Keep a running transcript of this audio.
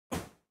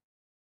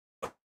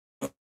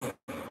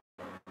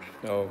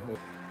Oh,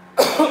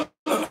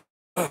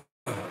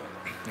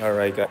 all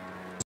right, guys.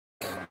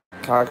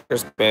 Cocker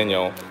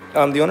Spaniel.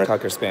 The owner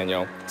Cocker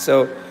Spaniel.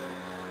 So,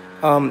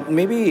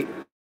 maybe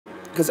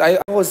because I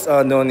always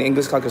known the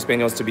English Cocker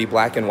Spaniels to be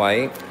black and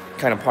white,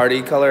 kind of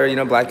party color,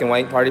 black and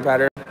white party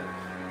pattern.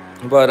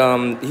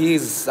 But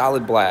he's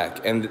solid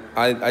black, and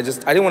I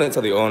didn't want to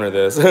tell the owner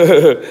this,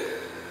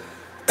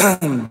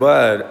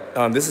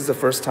 but this is the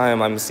first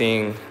time I'm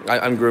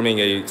grooming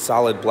a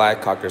solid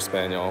black Cocker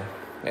Spaniel,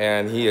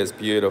 and he is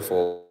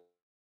beautiful.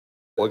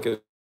 Look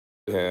at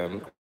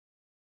him.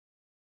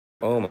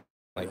 Oh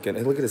my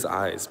goodness, look at his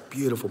eyes.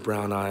 Beautiful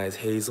brown eyes,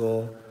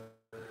 hazel.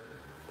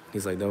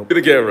 He's like, no. To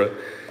the camera.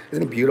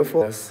 Isn't he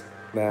beautiful? Yes,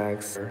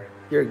 Max,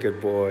 you're a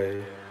good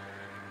boy.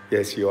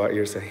 Yes, you are.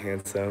 You're so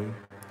handsome.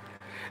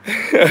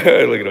 Look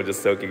at him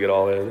just soaking it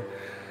all in.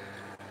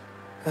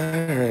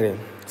 Alrighty.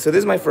 So this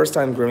is my first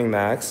time grooming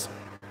Max.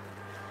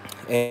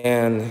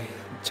 And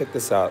check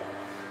this out.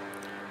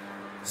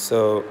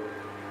 So,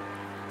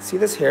 see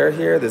this hair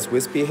here, this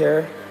wispy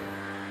hair?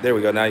 There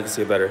we go, now you can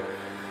see it better.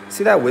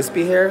 See that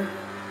wispy hair?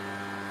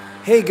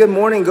 Hey, good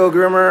morning, Go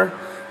Groomer.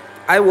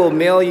 I will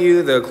mail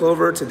you the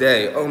clover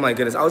today. Oh my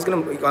goodness, I was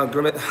gonna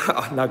groom it,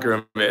 not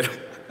groom it.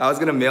 I was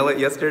gonna mail it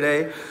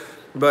yesterday,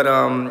 but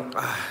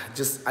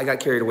I got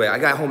carried away. I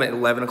got home at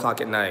 11 o'clock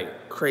at night,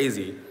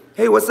 crazy.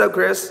 Hey, what's up,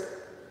 Chris?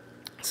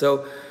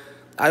 So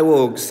I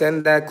will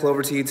send that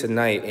clover to you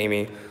tonight,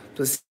 Amy.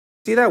 Just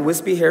see that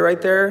wispy hair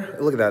right there?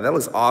 Look at that, that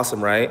looks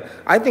awesome, right?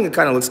 I think it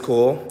kind of looks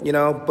cool,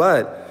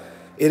 but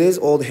it is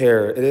old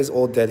hair. It is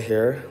old dead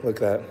hair.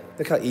 Look at that.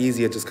 Look how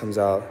easy it just comes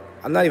out.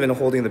 I'm not even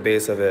holding the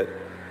base of it.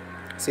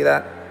 See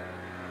that?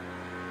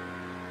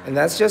 And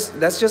that's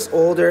just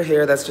older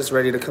hair that's just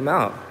ready to come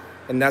out.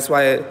 And that's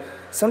why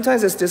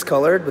sometimes it's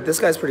discolored, but this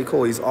guy's pretty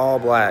cool. He's all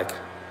black.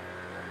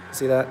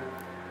 See that?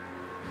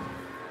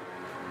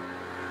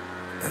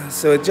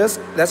 So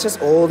that's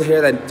just old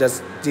hair that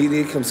just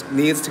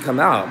needs to come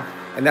out.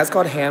 And that's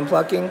called hand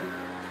plucking.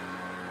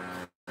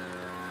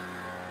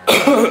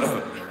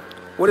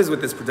 What is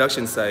with this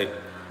production site?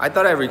 I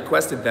thought I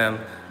requested them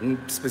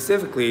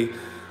specifically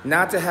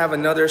not to have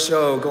another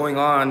show going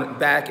on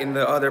back in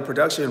the other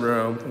production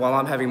room while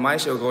I'm having my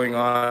show going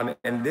on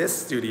in this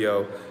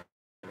studio.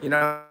 You know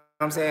what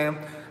I'm saying?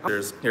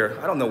 Here,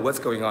 I don't know what's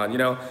going on.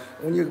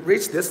 When you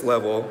reach this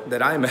level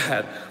that I'm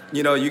at,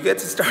 you get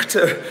to start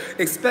to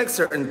expect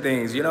certain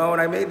things. And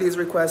I made these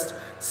requests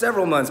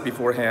several months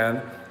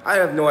beforehand. I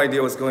have no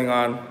idea what's going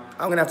on.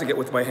 I'm gonna have to get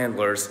with my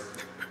handlers.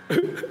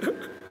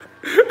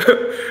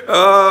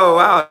 Oh,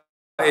 wow.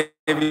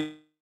 Amy,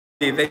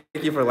 thank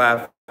you for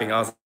laughing. I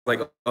was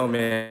like, oh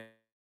man,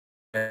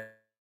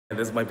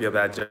 this might be a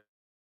bad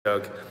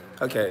joke.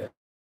 Okay.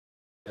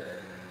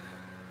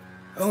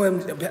 Oh, and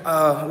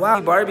wow,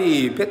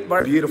 Pit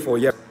Barbie, beautiful,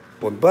 yeah.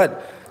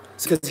 But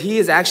because he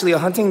is actually a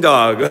hunting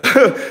dog.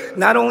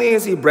 Not only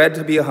is he bred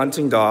to be a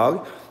hunting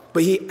dog,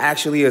 but he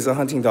actually is a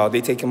hunting dog.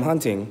 They take him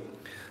hunting.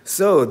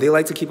 So they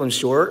like to keep him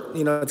short,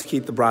 to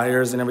keep the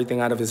briars and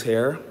everything out of his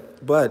hair.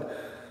 But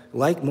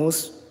like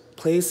most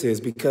places,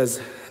 because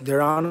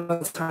they're on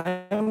a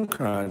time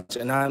crunch,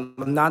 and I'm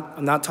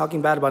not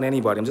talking bad about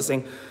anybody. I'm just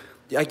saying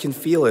I can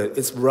feel it.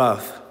 It's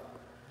rough.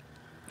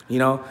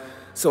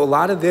 So a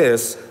lot of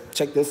this,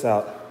 check this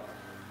out.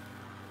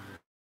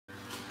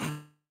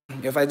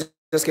 If I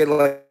just get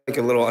like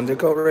a little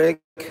undercoat rig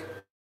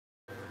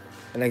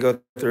and I go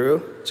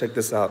through, check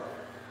this out.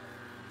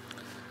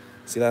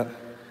 See that?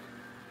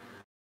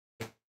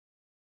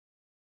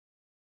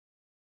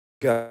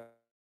 I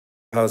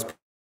was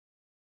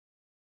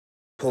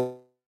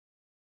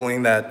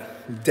pulling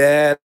that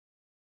dead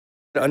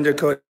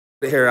undercoat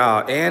hair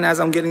out. And as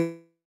I'm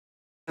getting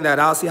that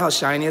out, see how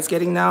shiny it's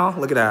getting now?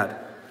 Look at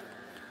that.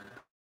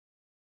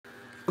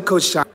 Coat shine.